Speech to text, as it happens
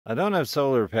I don't have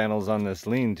solar panels on this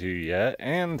lean-to yet,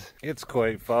 and it's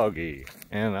quite foggy.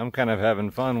 And I'm kind of having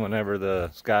fun whenever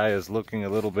the sky is looking a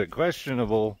little bit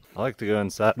questionable. I like to go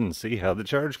inside and see how the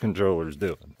charge controller's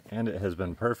doing. And it has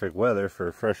been perfect weather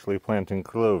for freshly planting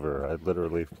clover. I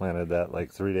literally planted that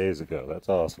like 3 days ago. That's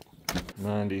awesome.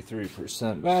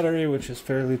 93% battery, which is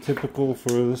fairly typical for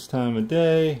this time of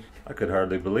day. I could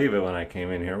hardly believe it when I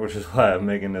came in here, which is why I'm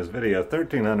making this video.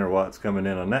 1300 watts coming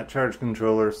in on that charge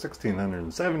controller,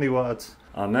 1670 watts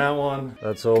on that one.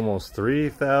 That's almost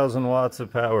 3000 watts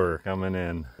of power coming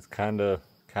in. It's kind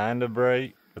of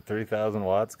bright. But 3,000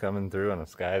 watts coming through on a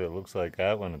sky that looks like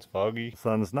that when it's foggy. The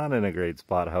sun's not in a great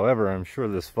spot. However, I'm sure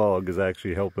this fog is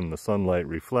actually helping the sunlight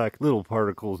reflect little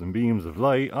particles and beams of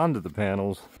light onto the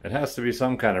panels. It has to be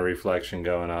some kind of reflection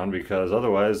going on because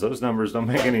otherwise those numbers don't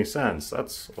make any sense.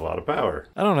 That's a lot of power.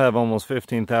 I don't have almost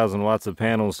 15,000 watts of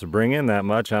panels to bring in that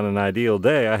much on an ideal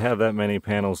day. I have that many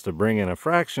panels to bring in a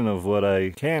fraction of what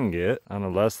I can get on a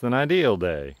less than ideal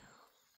day.